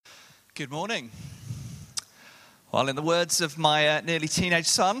Good morning. Well, in the words of my nearly teenage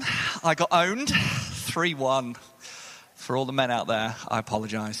son, I got owned 3-1. For all the men out there, I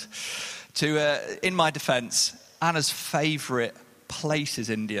apologise. In my defence, Anna's favourite place is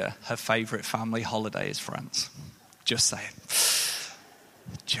India. Her favourite family holiday is France. Just saying.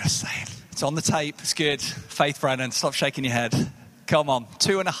 Just saying. It's on the tape. It's good. Faith Brennan, stop shaking your head. Come on.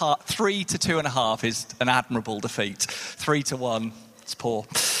 2.5, 3 to 2.5 is an admirable defeat. 3-1, it's poor.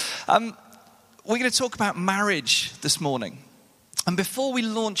 We're going to talk about marriage this morning. And before we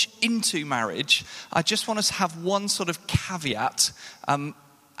launch into marriage, I just want us to have one sort of caveat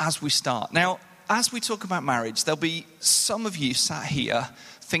as we start. Now, as we talk about marriage, there'll be some of you sat here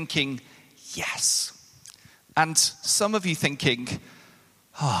thinking, yes. And some of you thinking,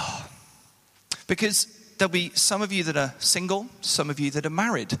 oh. Because there'll be some of you that are single, some of you that are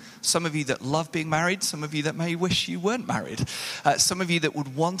married, some of you that love being married, some of you that may wish you weren't married, some of you that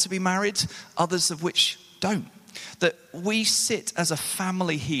would want to be married, others of which don't. That we sit as a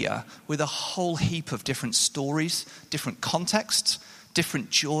family here with a whole heap of different stories, different contexts, different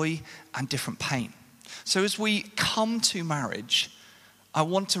joy and different pain. So as we come to marriage, I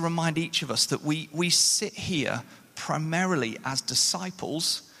want to remind each of us that we sit here primarily as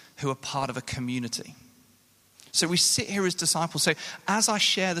disciples who are part of a community. So we sit here as disciples. So as I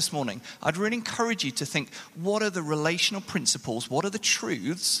share this morning, I'd really encourage you to think, what are the relational principles, what are the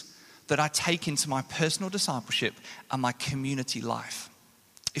truths that I take into my personal discipleship and my community life?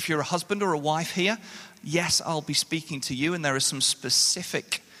 If you're a husband or a wife here, yes, I'll be speaking to you, and there are some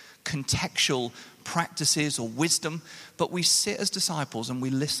specific contextual practices or wisdom, but we sit as disciples and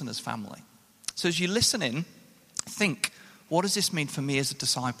we listen as family. So as you listen in, think, what does this mean for me as a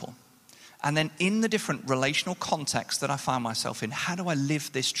disciple? And then in the different relational contexts that I find myself in, how do I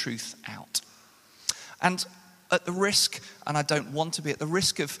live this truth out? And at the risk, and I don't want to be, at the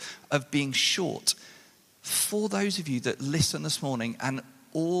risk of being short, for those of you that listen this morning and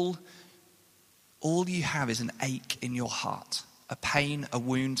all you have is an ache in your heart, a pain, a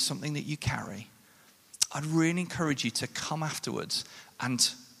wound, something that you carry, I'd really encourage you to come afterwards and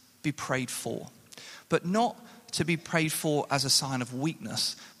be prayed for. But not to be prayed for as a sign of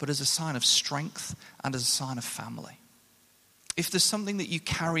weakness, but as a sign of strength and as a sign of family. If there's something that you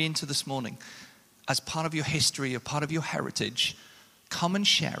carry into this morning as part of your history or part of your heritage, come and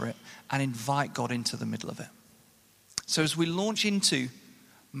share it and invite God into the middle of it. So as we launch into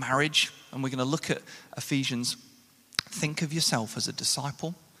marriage, and we're going to look at Ephesians, think of yourself as a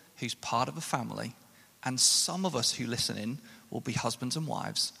disciple who's part of a family, and some of us who listen in will be husbands and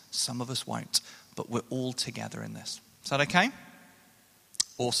wives, some of us won't. But we're all together in this. Is that okay?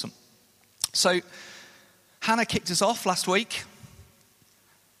 Awesome. So, Hannah kicked us off last week.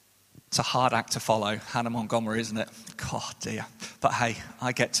 It's a hard act to follow, Hannah Montgomery, isn't it? God dear. But hey,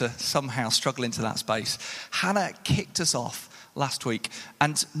 I get to somehow struggle into that space. Hannah kicked us off last week.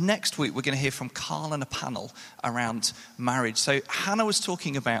 And next week, we're going to hear from Carl and a panel around marriage. So, Hannah was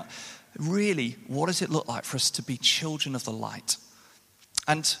talking about, really, what does it look like for us to be children of the light?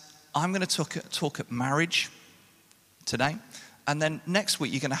 And I'm going to talk at marriage today. And then next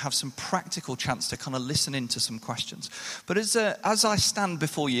week, you're going to have some practical chance to kind of listen into some questions. But as I stand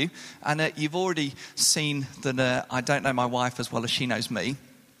before you, and you've already seen that I don't know my wife as well as she knows me,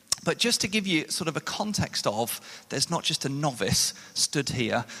 but just to give you sort of a context of, there's not just a novice stood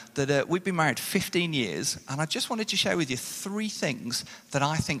here, that we've been married 15 years, and I just wanted to share with you 3 things that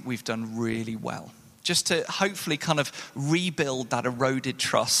I think we've done really well. Just to hopefully kind of rebuild that eroded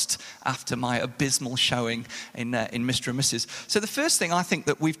trust after my abysmal showing in Mr. and Mrs. So the first thing I think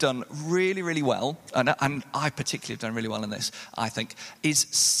that we've done really, really well, and I particularly have done really well in this, I think, is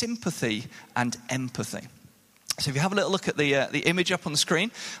sympathy and empathy. So if you have a little look at the image up on the screen,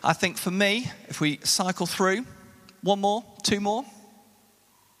 I think for me, if we cycle through, 1 more, 2 more.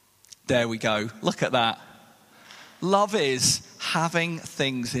 There we go. Look at that. Love is having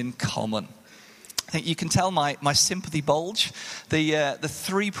things in common. I think you can tell my sympathy bulge. The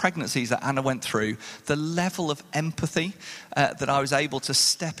 3 pregnancies that Anna went through, the level of empathy that I was able to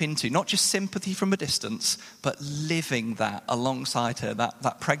step into, not just sympathy from a distance, but living that alongside her,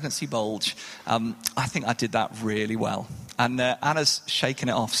 that pregnancy bulge. I think I did that really well. And Anna's shaken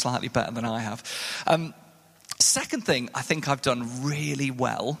it off slightly better than I have. Second thing I think I've done really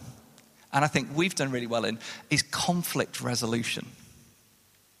well, and I think we've done really well in, is conflict resolution.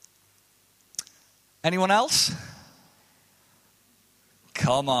 Anyone else?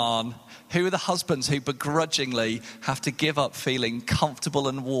 Come on. Who are the husbands who begrudgingly have to give up feeling comfortable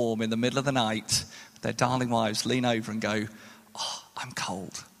and warm in the middle of the night? Their darling wives lean over and go, oh, I'm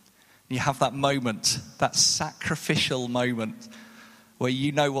cold. And you have that moment, that sacrificial moment where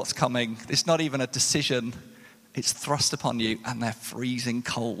you know what's coming. It's not even a decision. It's thrust upon you, and they're freezing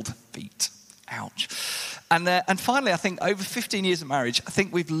cold feet. Ouch. And finally, I think over 15 years of marriage, I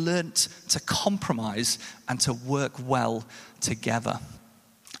think we've learnt to compromise and to work well together.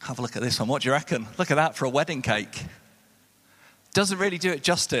 Have a look at this one. What do you reckon? Look at that for a wedding cake. Doesn't really do it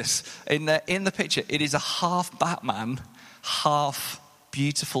justice. In the picture, it is a half Batman, half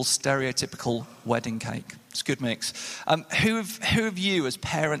beautiful, stereotypical wedding cake. It's a good mix. Who of you as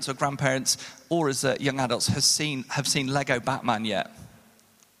parents or grandparents or as young adults have seen Lego Batman yet?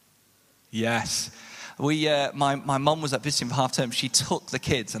 Yes. My mum was at visiting for half term. She took the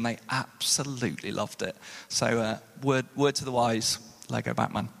kids and they absolutely loved it. So word to the wise, Lego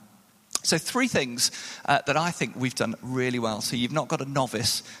Batman. So 3 things that I think we've done really well. So you've not got a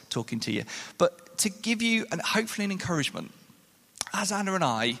novice talking to you. But to give you, hopefully an encouragement, as Anna and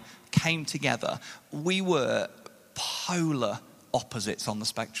I came together, we were polar opposites on the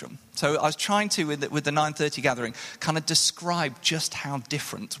spectrum. So I was trying to, with the 9:30 gathering, kind of describe just how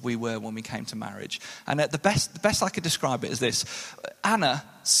different we were when we came to marriage. And the best I could describe it is this. Anna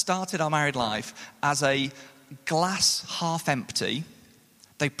started our married life as a glass half empty.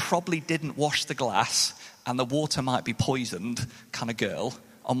 They probably didn't wash the glass and the water might be poisoned kind of girl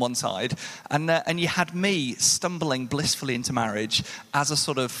on one side. And you had me stumbling blissfully into marriage as a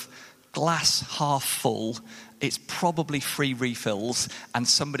sort of glass half full. It's probably free refills and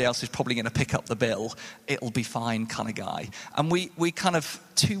somebody else is probably going to pick up the bill. It'll be fine kind of guy. And we kind of,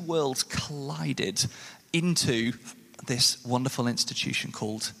 2 worlds collided into this wonderful institution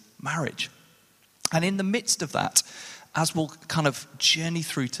called marriage. And in the midst of that, as we'll kind of journey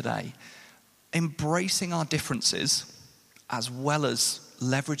through today, embracing our differences as well as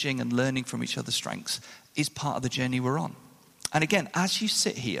leveraging and learning from each other's strengths is part of the journey we're on. And again, as you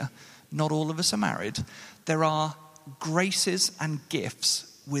sit here, not all of us are married. There are graces and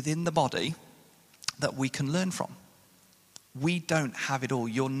gifts within the body that we can learn from. We don't have it all.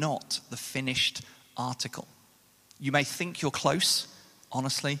 You're not the finished article. You may think you're close.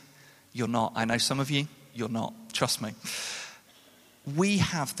 Honestly, you're not. I know some of you, you're not. Trust me. We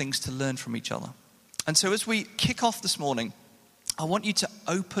have things to learn from each other. And so as we kick off this morning, I want you to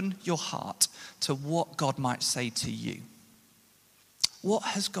open your heart to what God might say to you. What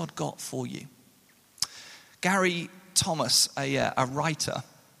has God got for you? Gary Thomas, a writer,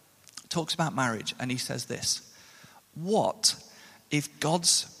 talks about marriage and he says this. What if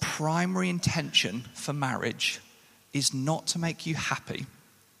God's primary intention for marriage is not to make you happy,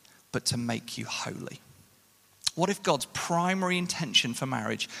 but to make you holy? What if God's primary intention for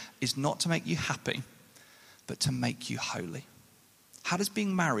marriage is not to make you happy, but to make you holy? How does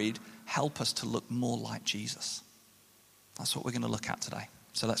being married help us to look more like Jesus? That's what we're going to look at today.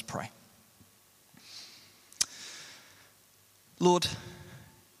 So let's pray. Lord,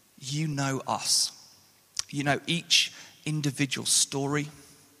 you know us. You know each individual story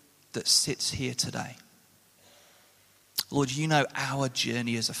that sits here today. Lord, you know our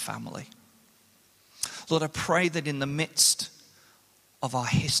journey as a family. Lord, I pray that in the midst of our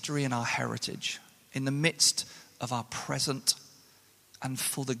history and our heritage, in the midst of our present and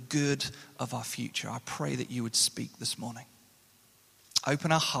for the good of our future, I pray that you would speak this morning.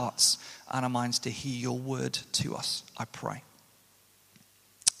 Open our hearts and our minds to hear your word to us, I pray.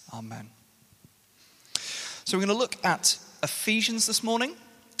 Amen. So we're going to look at Ephesians this morning.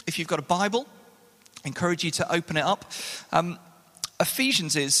 If you've got a Bible, I encourage you to open it up.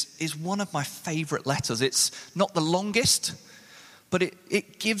 Ephesians is one of my favorite letters. It's not the longest, but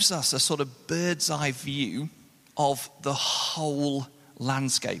it gives us a sort of bird's eye view of the whole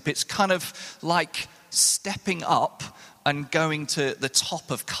landscape. It's kind of like stepping up and going to the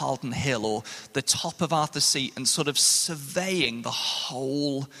top of Carlton Hill or the top of Arthur's Seat and sort of surveying the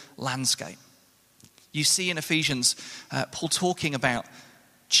whole landscape. You see in Ephesians, Paul talking about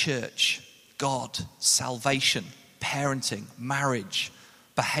church, God, salvation, parenting, marriage,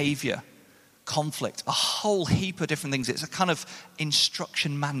 behavior, conflict, a whole heap of different things. It's a kind of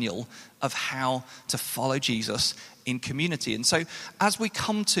instruction manual of how to follow Jesus in community. And so as we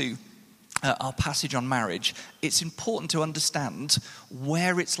come to our passage on marriage, it's important to understand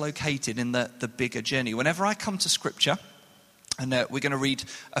where it's located in the bigger journey. Whenever I come to Scripture, and we're going to read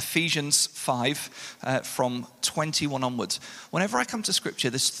Ephesians 5 from 21 onwards. Whenever I come to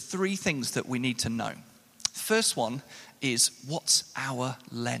Scripture, there's 3 things that we need to know. First one is, what's our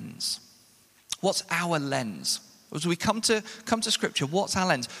lens? What's our lens? As we come to Scripture, what's our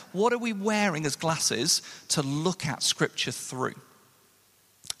lens? What are we wearing as glasses to look at Scripture through?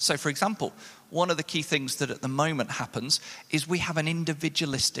 So, for example, one of the key things that at the moment happens is we have an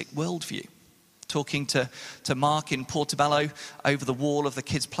individualistic worldview. talking to Mark in Portobello over the wall of the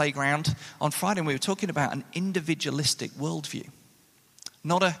kids' playground on Friday, and we were talking about an individualistic worldview,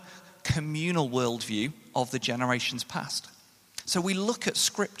 not a communal worldview of the generations past. So we look at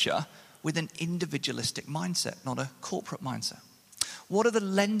Scripture with an individualistic mindset, not a corporate mindset. What are the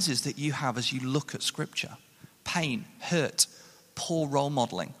lenses that you have as you look at Scripture? Pain, hurt, poor role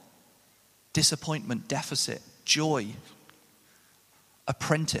modeling, disappointment, deficit, joy,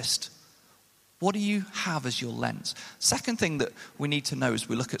 apprenticed. What do you have as your lens? Second thing that we need to know as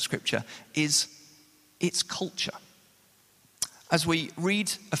we look at Scripture is its culture. As we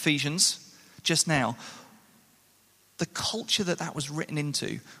read Ephesians just now, the culture that was written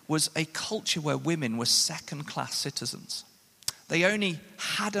into was a culture where women were second-class citizens. They only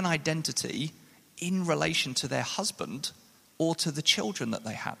had an identity in relation to their husband or to the children that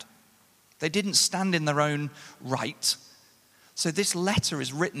they had. They didn't stand in their own right. So this letter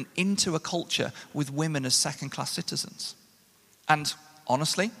is written into a culture with women as second-class citizens. And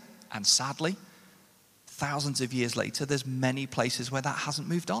honestly, and sadly, thousands of years later, there's many places where that hasn't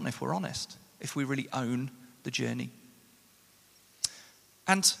moved on, if we're honest, if we really own the journey.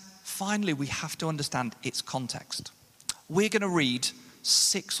 And finally, we have to understand its context. We're going to read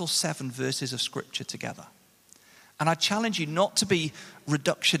 6 or 7 verses of Scripture together. And I challenge you not to be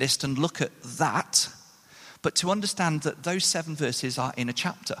reductionist and look at that, but to understand that those 7 verses are in a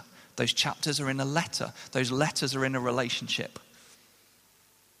chapter. Those chapters are in a letter. Those letters are in a relationship.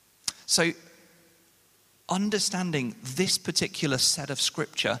 So understanding this particular set of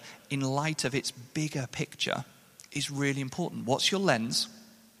Scripture in light of its bigger picture is really important. What's your lens?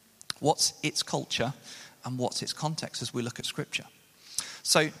 What's its culture? And what's its context as we look at Scripture?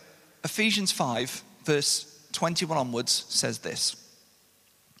 So Ephesians 5, verse 21 onwards says this: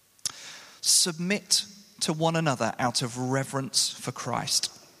 submit to one another out of reverence for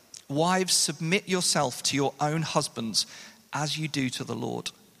Christ. Wives, submit yourself to your own husbands as you do to the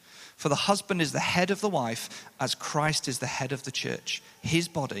Lord. For the husband is the head of the wife, as Christ is the head of the church, his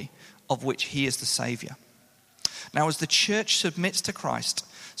body, of which he is the Savior. Now, as the church submits to Christ,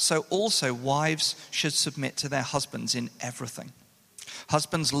 so also wives should submit to their husbands in everything.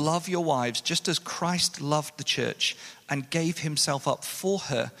 Husbands, love your wives just as Christ loved the church and gave himself up for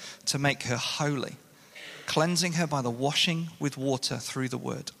her to make her holy, cleansing her by the washing with water through the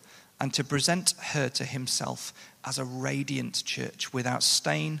word, and to present her to himself as a radiant church without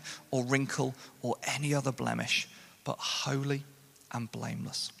stain or wrinkle or any other blemish, but holy and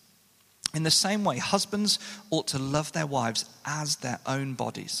blameless. In the same way, husbands ought to love their wives as their own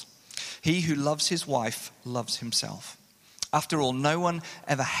bodies. He who loves his wife loves himself. After all, no one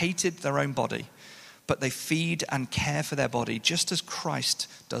ever hated their own body, but they feed and care for their body just as Christ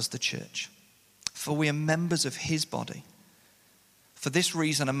does the church. For we are members of his body. For this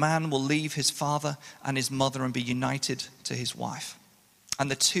reason, a man will leave his father and his mother and be united to his wife,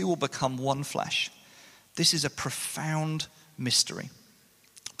 and the two will become one flesh. This is a profound mystery,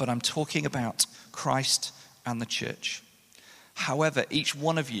 but I'm talking about Christ and the church. However, each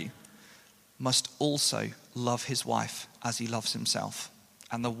one of you must also love his wife as he loves himself,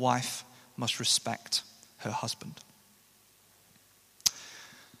 and the wife must respect her husband.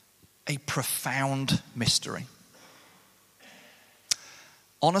 A profound mystery.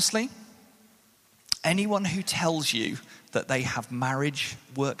 Honestly, anyone who tells you that they have marriage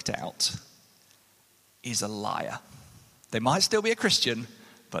worked out is a liar. They might still be a Christian,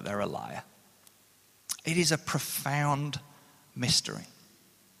 but they're a liar. It is a profound mystery.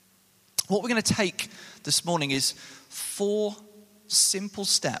 What we're going to take this morning is 4 simple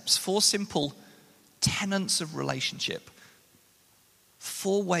steps, 4 simple tenets of relationship,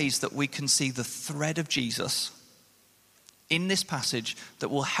 4 ways that we can see the thread of Jesus in this passage that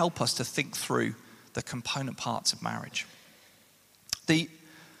will help us to think through the component parts of marriage. The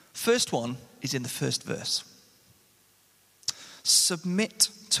first one is in the first verse. Submit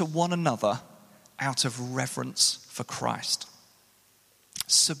to one another out of reverence for Christ.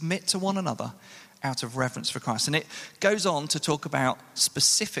 Submit to one another out of reverence for Christ. And it goes on to talk about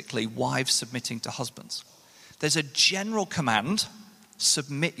specifically wives submitting to husbands. There's a general command,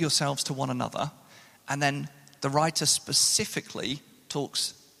 submit yourselves to one another, and then the writer specifically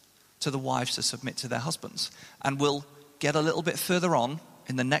talks to the wives to submit to their husbands. And we'll get a little bit further on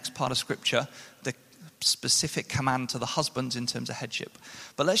in the next part of Scripture, the specific command to the husbands in terms of headship.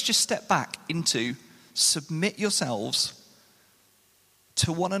 But let's just step back into submit yourselves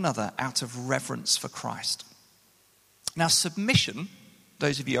to one another out of reverence for Christ. Now, submission,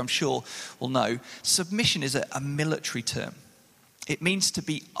 those of you I'm sure will know, submission is a military term. It means to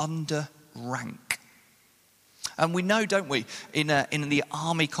be under rank. And we know, don't we, in the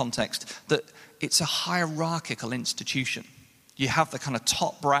army context, that it's a hierarchical institution. You have the kind of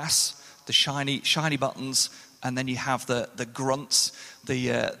top brass, the shiny buttons, and then you have the grunts,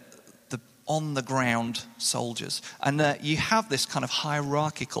 the on-the-ground soldiers. And you have this kind of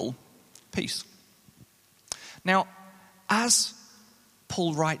hierarchical piece. Now, as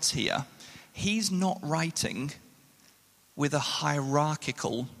Paul writes here, he's not writing with a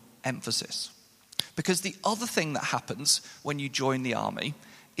hierarchical emphasis. Because the other thing that happens when you join the army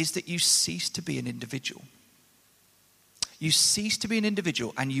is that you cease to be an individual. You cease to be an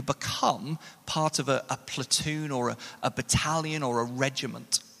individual and you become part of a platoon or a battalion or a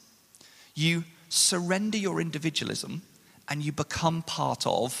regiment. You surrender your individualism and you become part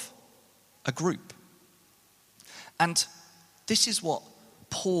of a group. And this is what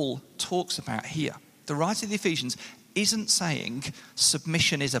Paul talks about here. The writer of the Ephesians isn't saying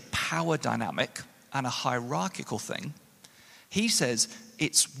submission is a power dynamic and a hierarchical thing. He says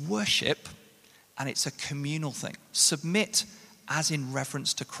it's worship and it's a communal thing. Submit as in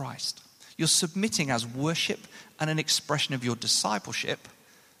reverence to Christ. You're submitting as worship and an expression of your discipleship,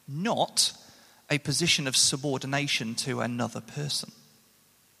 not a position of subordination to another person.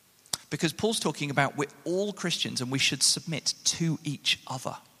 Because Paul's talking about we're all Christians and we should submit to each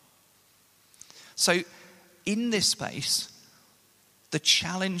other. So in this space, the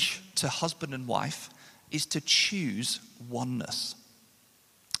challenge to husband and wife is to choose oneness.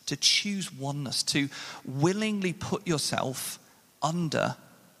 To choose oneness, to willingly put yourself under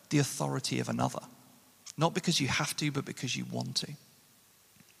the authority of another. Not because you have to, but because you want to.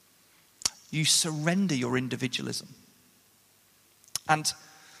 You surrender your individualism. And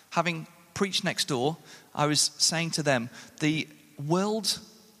having preached next door, I was saying to them, the world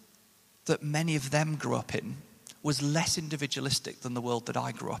that many of them grew up in was less individualistic than the world that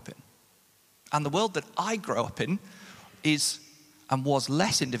I grew up in. And the world that I grew up in is and was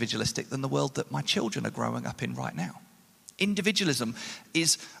less individualistic than the world that my children are growing up in right now. Individualism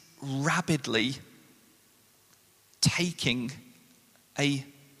is rapidly taking a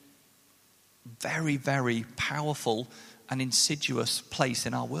very, very powerful and insidious place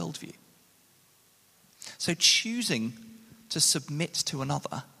in our worldview. So choosing to submit to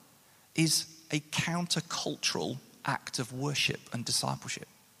another is a countercultural act of worship and discipleship.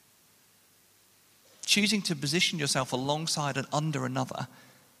 Choosing to position yourself alongside and under another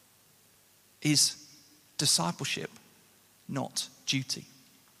is discipleship, not duty.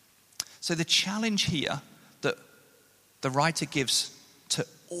 So the challenge here that the writer gives to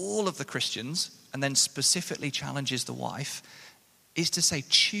all of the Christians, and then specifically challenges the wife, is to say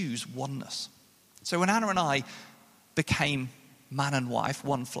choose oneness. So when Anna and I became man and wife,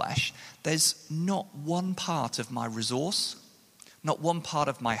 one flesh, there's not one part of my resource, not one part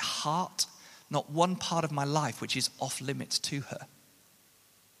of my heart, not one part of my life which is off limits to her.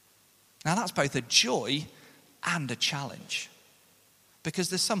 Now that's both a joy and a challenge, because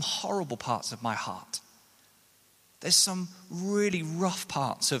there's some horrible parts of my heart. There's some really rough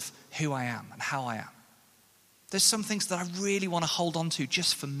parts of who I am and how I am. There's some things that I really want to hold on to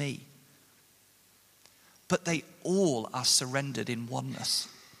just for me. But they all are surrendered in oneness,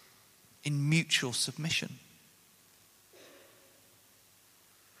 in mutual submission.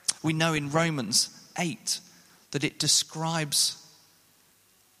 We know in Romans 8 that it describes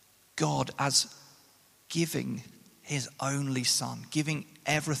God as giving his only son, giving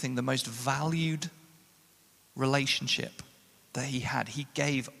everything, the most valued relationship that he had, he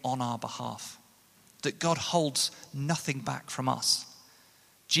gave on our behalf. That God holds nothing back from us.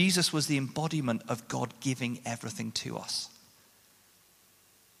 Jesus was the embodiment of God giving everything to us.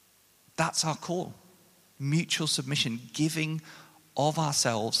 That's our call. Mutual submission, giving of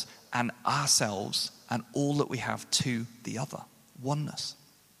ourselves and all that we have to the other. Oneness.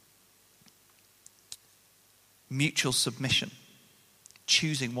 Mutual submission.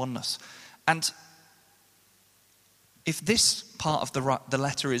 Choosing oneness. And if this part of the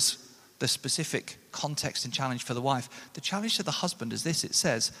letter is the specific context and challenge for the wife, the challenge to the husband is this. It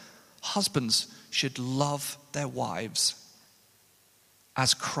says, husbands should love their wives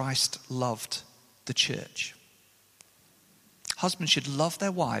as Christ loved the church. Husbands should love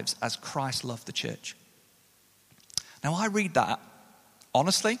their wives as Christ loved the church. Now I read that,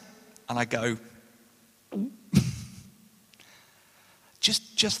 honestly, and I go,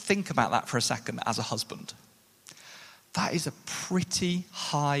 just think about that for a second as a husband. That is a pretty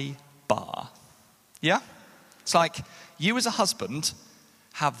high bar. Yeah? It's like you as a husband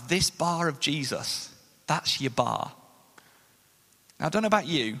have this bar of Jesus. That's your bar. Now I don't know about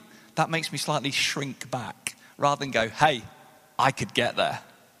you, that makes me slightly shrink back rather than go, hey, I could get there.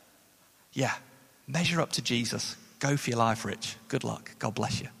 Yeah, measure up to Jesus. Go for your life, Rich. Good luck. God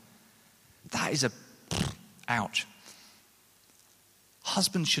bless you. That is ouch.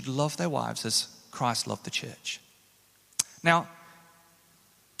 Husbands should love their wives as Christ loved the church. Now,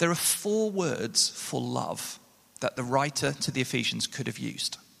 there are 4 words for love that the writer to the Ephesians could have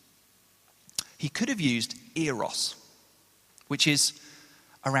used. He could have used eros, which is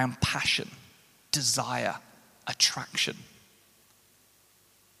around passion, desire, attraction,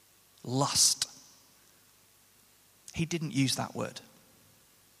 lust. He didn't use that word.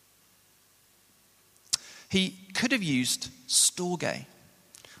 He could have used storge,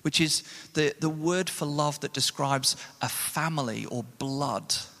 which is the word for love that describes a family or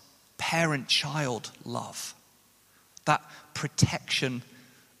blood, parent-child love. That protection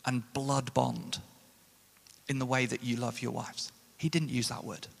and blood bond in the way that you love your wives. He didn't use that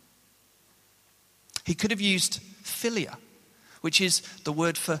word. He could have used philia, which is the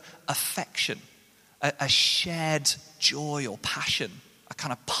word for affection, a shared joy or passion, a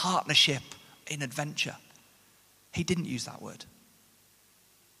kind of partnership in adventure. He didn't use that word.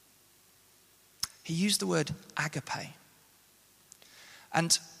 He used the word agape.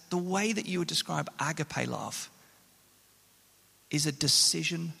 And the way that you would describe agape love is a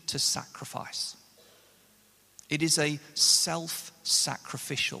decision to sacrifice. It is a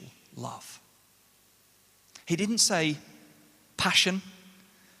self-sacrificial love. He didn't say passion,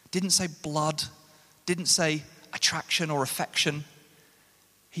 didn't say blood, didn't say attraction or affection.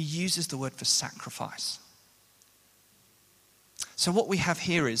 He uses the word for sacrifice. So what we have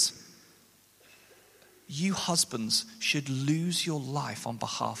here is, you husbands should lose your life on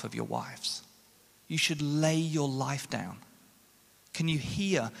behalf of your wives. You should lay your life down. Can you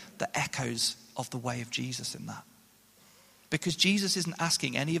hear the echoes of the way of Jesus in that? Because Jesus isn't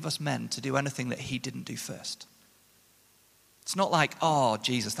asking any of us men to do anything that he didn't do first. It's not like, oh,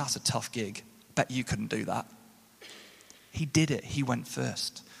 Jesus, that's a tough gig. Bet you couldn't do that. He did it. He went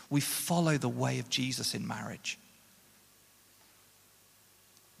first. We follow the way of Jesus in marriage.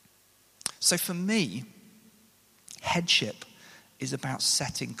 So for me, headship is about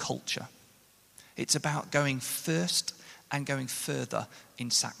setting culture. It's about going first and going further in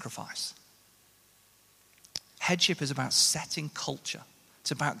sacrifice. Headship is about setting culture.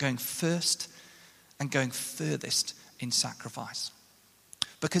 It's about going first and going furthest in sacrifice.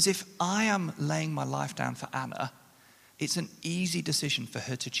 Because if I am laying my life down for Anna, it's an easy decision for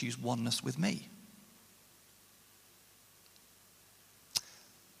her to choose oneness with me.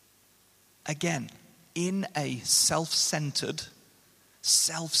 Again, in a self-centered,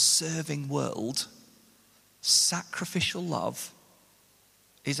 self-serving world, sacrificial love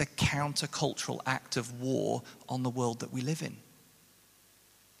is a countercultural act of war on the world that we live in.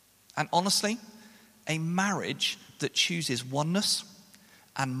 And honestly, a marriage that chooses oneness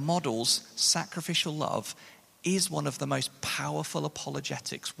and models sacrificial love is one of the most powerful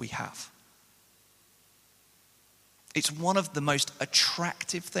apologetics we have. It's one of the most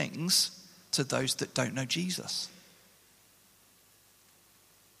attractive things to those that don't know Jesus.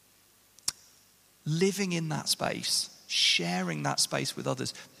 Living in that space, sharing that space with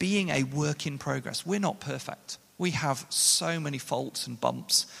others, being a work in progress. We're not perfect. We have so many faults and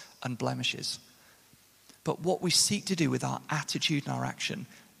bumps and blemishes. But what we seek to do with our attitude and our action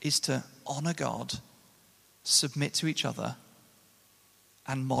is to honor God, submit to each other,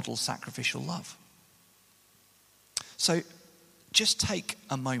 and model sacrificial love. So just take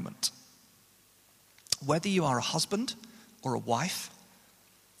a moment. Whether you are a husband or a wife,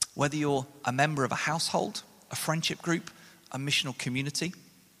 whether you're a member of a household, a friendship group, a missional community,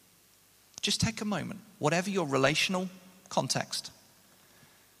 just take a moment, whatever your relational context,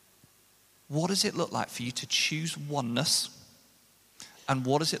 what does it look like for you to choose oneness? And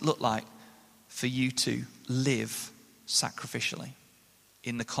what does it look like for you to live sacrificially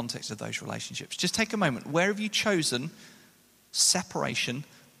in the context of those relationships? Just take a moment. Where have you chosen separation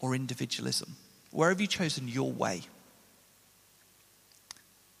or individualism? Where have you chosen your way?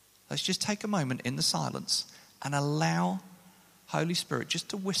 Let's just take a moment in the silence and allow Holy Spirit just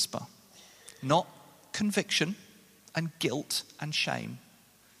to whisper, not conviction and guilt and shame.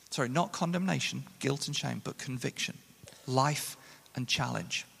 Sorry, not condemnation, guilt and shame, but conviction, life and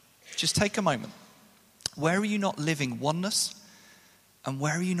challenge. Just take a moment. Where are you not living oneness? And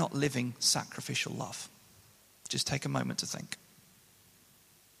where are you not living sacrificial love? Just take a moment to think.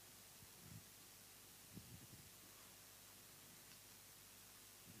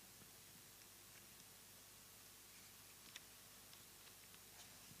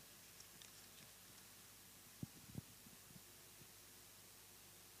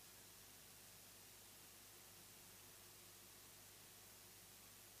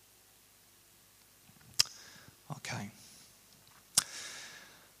 Okay.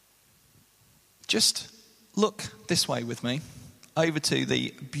 just look this way with me, over to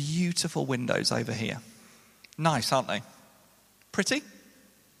the beautiful windows over here. Nice, aren't they? Pretty?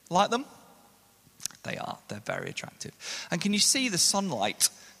 Like them? They are. They're very attractive. And can you see the sunlight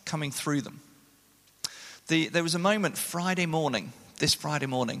coming through them? There was a moment this Friday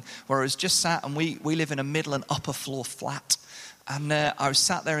morning, where I was just sat, and we live in a middle and upper floor flat. And I was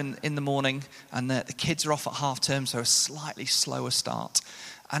sat there in the morning, and the kids are off at half term, so a slightly slower start.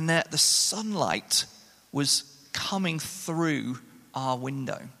 And the sunlight was coming through our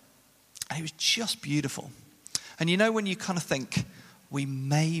window. And it was just beautiful. And you know when you kind of think, we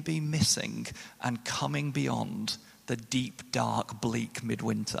may be missing and coming beyond the deep, dark, bleak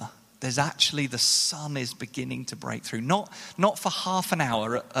midwinter. There's actually, the sun is beginning to break through. Not for half an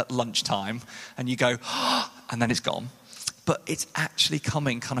hour at lunchtime, and you go, oh, and then it's gone. But it's actually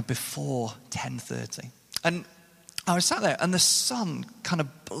coming kind of before 10:30. And I was sat there, and the sun kind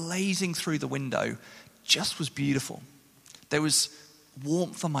of blazing through the window just was beautiful. There was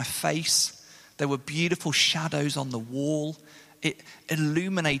warmth on my face. There were beautiful shadows on the wall. It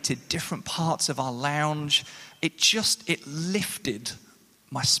illuminated different parts of our lounge. It lifted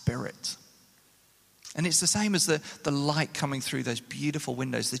my spirit. And it's the same as the light coming through those beautiful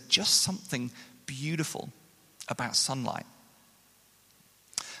windows. There's just something beautiful about sunlight.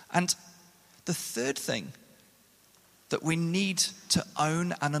 And the third thing that we need to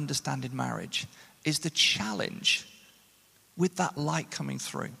own and understand in marriage is the challenge with that light coming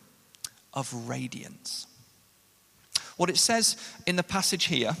through of radiance. What it says in the passage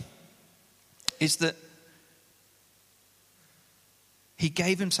here is that he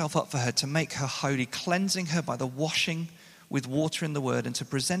gave himself up for her to make her holy, cleansing her by the washing with water in the word, and to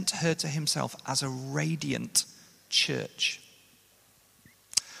present her to himself as a radiant church.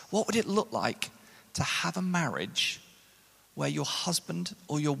 What would it look like to have a marriage where your husband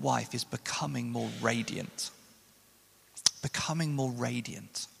or your wife is becoming more radiant? Becoming more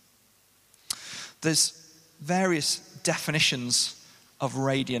radiant. There's various definitions of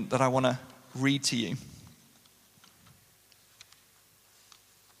radiant that I want to read to you.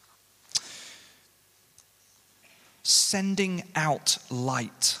 Sending out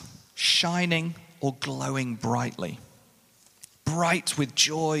light, shining or glowing brightly, bright with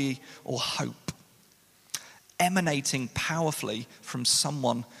joy or hope, emanating powerfully from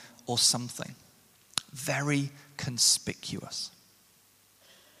someone or something, very conspicuous.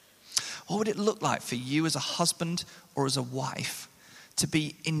 What would it look like for you as a husband or as a wife to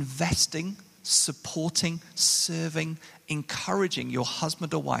be investing, supporting, serving, encouraging your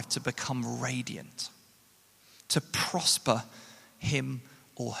husband or wife to become radiant, to prosper him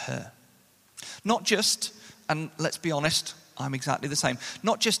or her? Not just, and let's be honest, I'm exactly the same,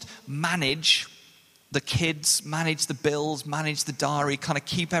 not just manage the kids, manage the bills, manage the diary, kind of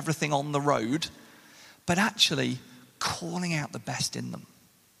keep everything on the road, but actually calling out the best in them.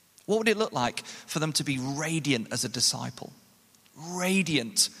 What would it look like for them to be radiant as a disciple,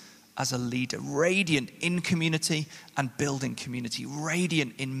 radiant as a leader, radiant in community and building community,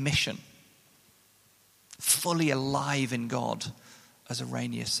 radiant in mission, fully alive in God, as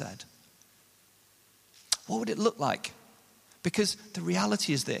Arrhenius said? What would it look like? Because the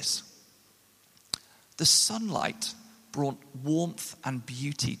reality is this: the sunlight brought warmth and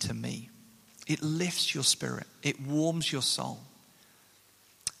beauty to me. It lifts your spirit. It warms your soul.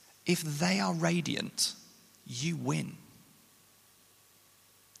 If they are radiant, you win.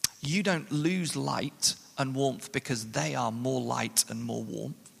 You don't lose light and warmth because they are more light and more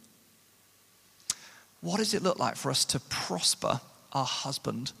warmth. What does it look like for us to prosper our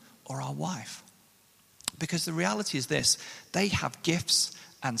husband or our wife? Because the reality is this: they have gifts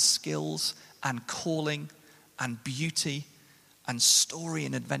and skills and calling and beauty and story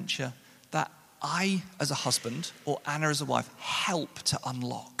and adventure that I, as a husband, or Anna as a wife, help to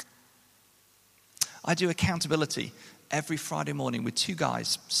unlock. I do accountability every Friday morning with two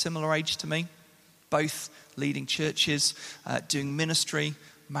guys, similar age to me, both leading churches, doing ministry,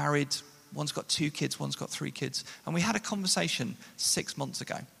 married. One's got 2 kids, one's got 3 kids. And we had a conversation 6 months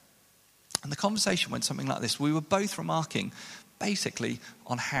ago. And the conversation went something like this. We were both remarking basically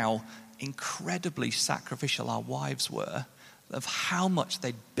on how incredibly sacrificial our wives were, of how much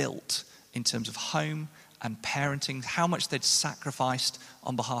they'd built in terms of home and parenting, how much they'd sacrificed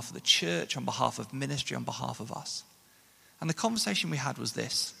on behalf of the church, on behalf of ministry, on behalf of us. And the conversation we had was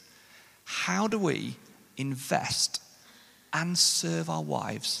this: how do we invest and serve our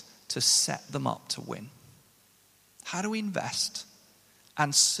wives to set them up to win? How do we invest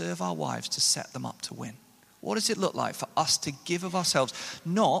and serve our wives to set them up to win? What does it look like for us to give of ourselves,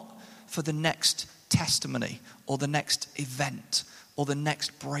 not for the next testimony or the next event or the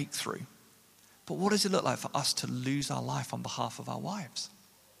next breakthrough, But what does it look like for us to lose our life on behalf of our wives?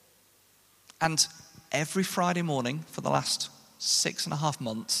 And every Friday morning for the last 6.5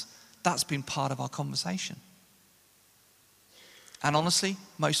 months, that's been part of our conversation. And honestly,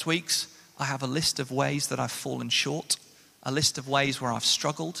 most weeks I have a list of ways that I've fallen short, a list of ways where I've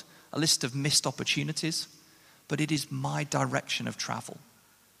struggled, a list of missed opportunities, but it is my direction of travel.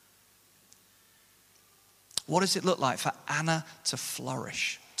 What does it look like for Anna to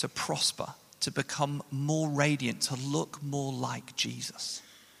flourish, to prosper, to become more radiant, to look more like Jesus?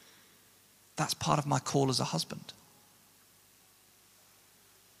 That's part of my call as a husband.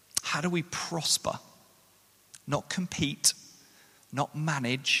 How do we prosper? Not compete, not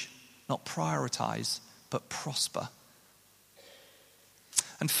manage, not prioritize, but prosper.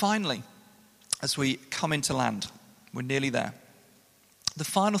 And finally, as we come into land, we're nearly there. The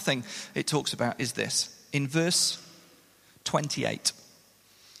final thing it talks about is this. In verse 28,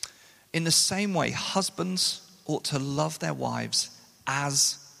 in the same way, husbands ought to love their wives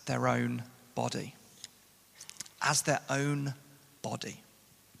as their own body. As their own body.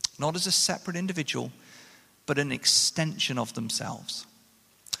 Not as a separate individual, but an extension of themselves.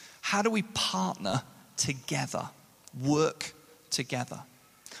 How do we partner together, work together?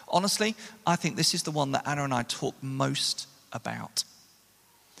 Honestly, I think this is the one that Anna and I talk most about.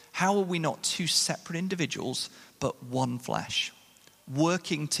 How are we not two separate individuals, but one flesh?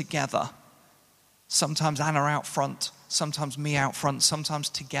 Working together. Sometimes Anna out front, sometimes me out front, sometimes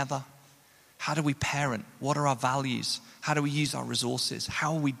together. How do we parent? What are our values? How do we use our resources?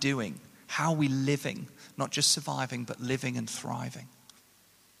 How are we doing? How are we living? Not just surviving, but living and thriving.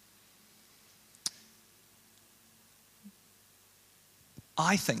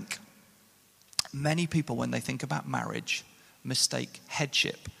 I think many people, when they think about marriage, mistake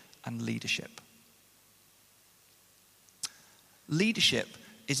headship and leadership. Leadership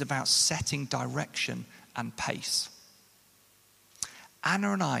is about setting direction and pace.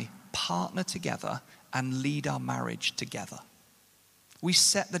 Anna and I partner together and lead our marriage together. We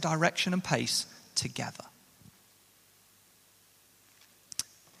set the direction and pace together.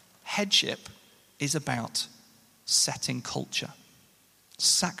 Headship is about setting culture.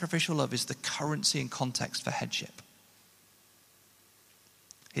 Sacrificial love is the currency and context for headship.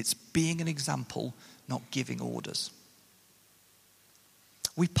 It's being an example, not giving orders.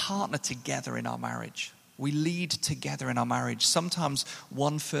 We partner together in our marriage. We lead together in our marriage, sometimes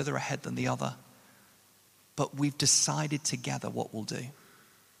one further ahead than the other. But we've decided together what we'll do.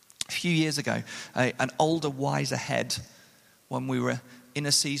 A few years ago, an older, wiser head, when we were in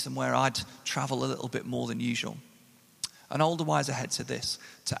a season where I'd travel a little bit more than usual, an older, wiser head said this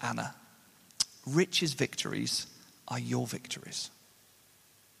to Anna: Rich's victories are your victories.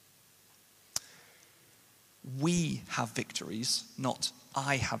 We have victories, not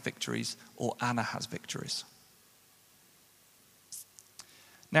I have victories or Anna has victories.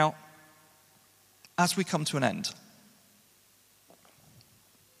 Now, as we come to an end,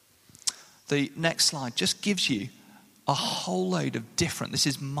 the next slide just gives you a whole load of different, this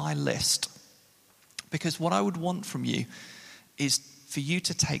is my list. Because what I would want from you is for you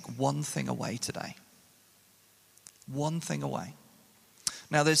to take one thing away today. One thing away.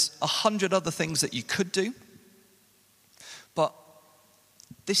 Now there's 100 other things that you could do, but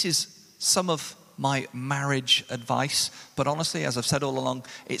this is some of my marriage advice, but honestly, as I've said all along,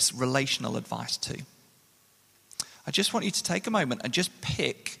 it's relational advice too. I just want you to take a moment and just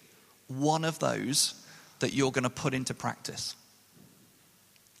pick one of those that you're going to put into practice.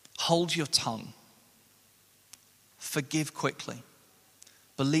 Hold your tongue. Forgive quickly.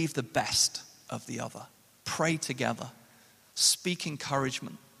 Believe the best of the other. Pray together. Speak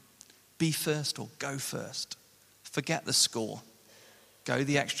encouragement. Be first or go first. Forget the score. Go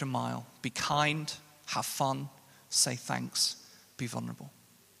the extra mile. Be kind. Have fun. Say thanks. Be vulnerable.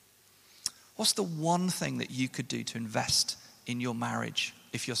 What's the one thing that you could do to invest in your marriage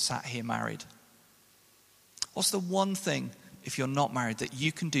if you're sat here married? What's the one thing, if you're not married, that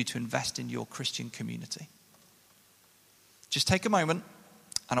you can do to invest in your Christian community? Just take a moment,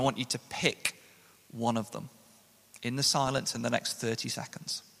 and I want you to pick one of them in the silence in the next 30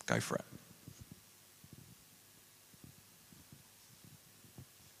 seconds. Go for it.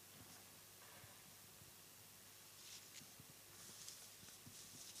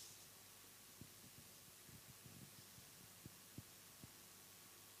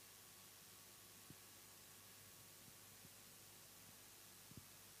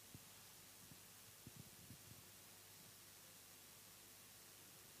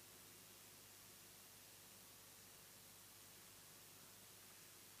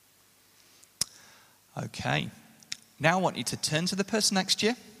 Okay. Now I want you to turn to the person next to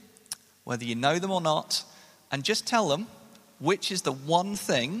you, whether you know them or not, and just tell them which is the one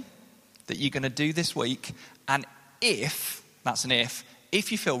thing that you're going to do this week. And if, that's an if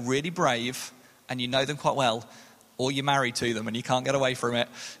you feel really brave and you know them quite well, or you're married to them and you can't get away from it,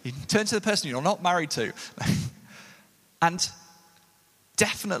 you turn to the person you're not married to. And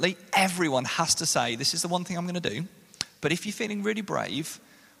definitely everyone has to say, this is the one thing I'm going to do. But if you're feeling really brave,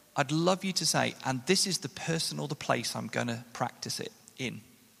 I'd love you to say, and this is the person or the place I'm going to practice it in.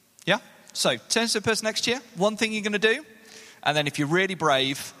 Yeah? So turn to the person next to you, one thing you're going to do. And then if you're really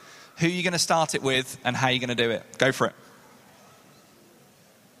brave, who you're going to start it with and how you're going to do it. Go for it.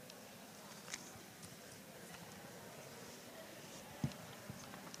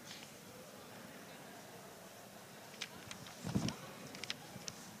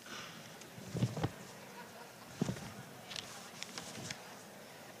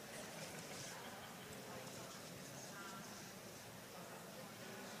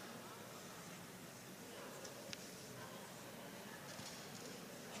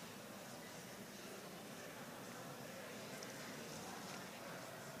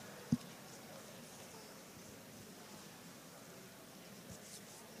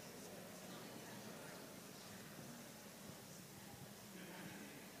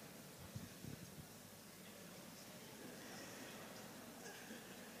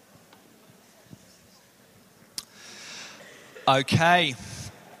 Okay.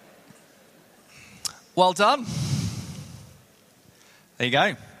 Well done. There you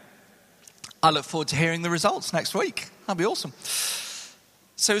go. I look forward to hearing the results next week. That'll be awesome.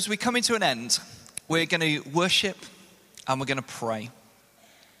 So as we come into an end, we're going to worship and we're going to pray.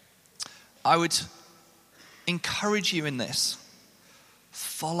 I would encourage you in this.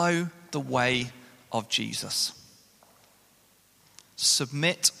 Follow the way of Jesus.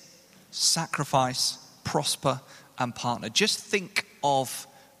 Submit, sacrifice, prosper, and partner. Just think of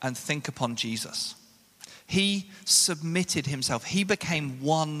and think upon Jesus. He submitted himself. He became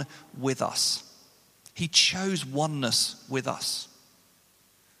one with us. He chose oneness with us.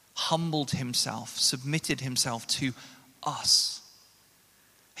 Humbled himself, submitted himself to us.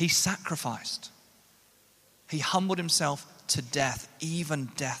 He sacrificed. He humbled himself to death,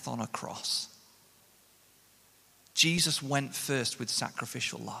 even death on a cross. Jesus went first with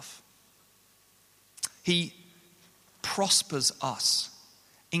sacrificial love. He prospers us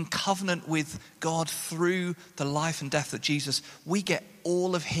in covenant with God through the life and death of Jesus. We get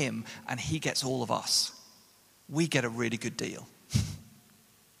all of him and he gets all of us. We get a really good deal.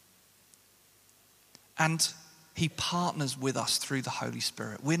 And he partners with us through the Holy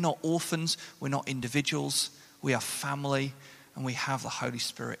Spirit. We're not orphans, we're not individuals, we are family, and we have the Holy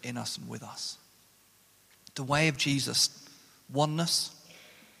Spirit in us and with us. The way of Jesus, oneness,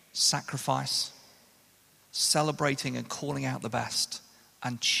 sacrifice, celebrating and calling out the best,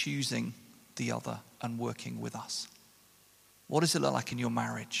 and choosing the other and working with us. What does it look like in your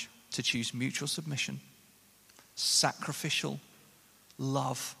marriage to choose mutual submission, sacrificial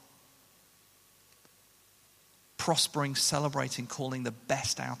love, prospering, celebrating, calling the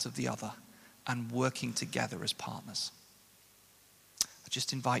best out of the other, and working together as partners? I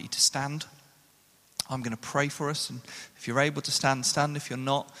just invite you to stand. I'm going to pray for us, and if you're able to stand, stand. If you're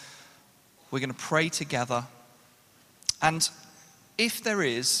not, we're going to pray together. And if there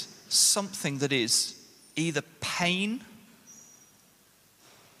is something that is either pain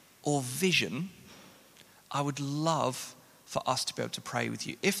or vision, I would love for us to be able to pray with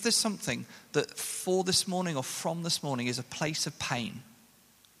you. If there's something that for this morning or from this morning is a place of pain,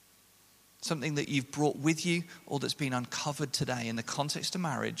 something that you've brought with you or that's been uncovered today in the context of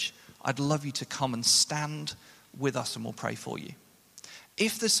marriage, I'd love you to come and stand with us and we'll pray for you.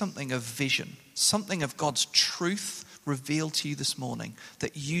 If there's something of vision, something of God's truth revealed to you this morning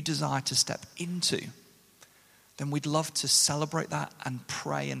that you desire to step into, then we'd love to celebrate that and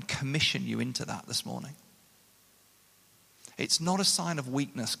pray and commission you into that this morning. It's not a sign of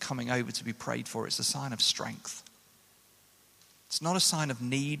weakness coming over to be prayed for. It's a sign of strength. It's not a sign of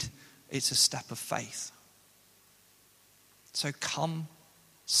need. It's a step of faith. So come,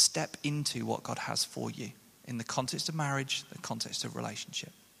 step into what God has for you in the context of marriage, the context of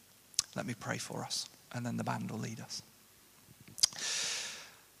relationship. Let me pray for us, and then the band will lead us.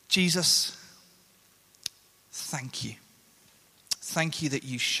 Jesus, thank you. Thank you that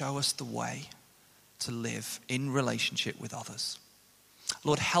you show us the way to live in relationship with others.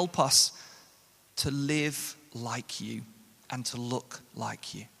 Lord, help us to live like you and to look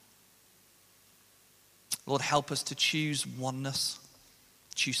like you. Lord, help us to choose oneness,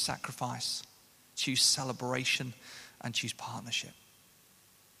 choose sacrifice, choose celebration, and choose partnership.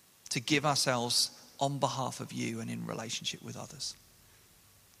 To give ourselves on behalf of you and in relationship with others.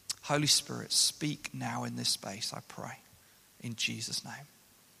 Holy Spirit, speak now in this space, I pray. In Jesus' name.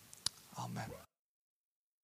 Amen.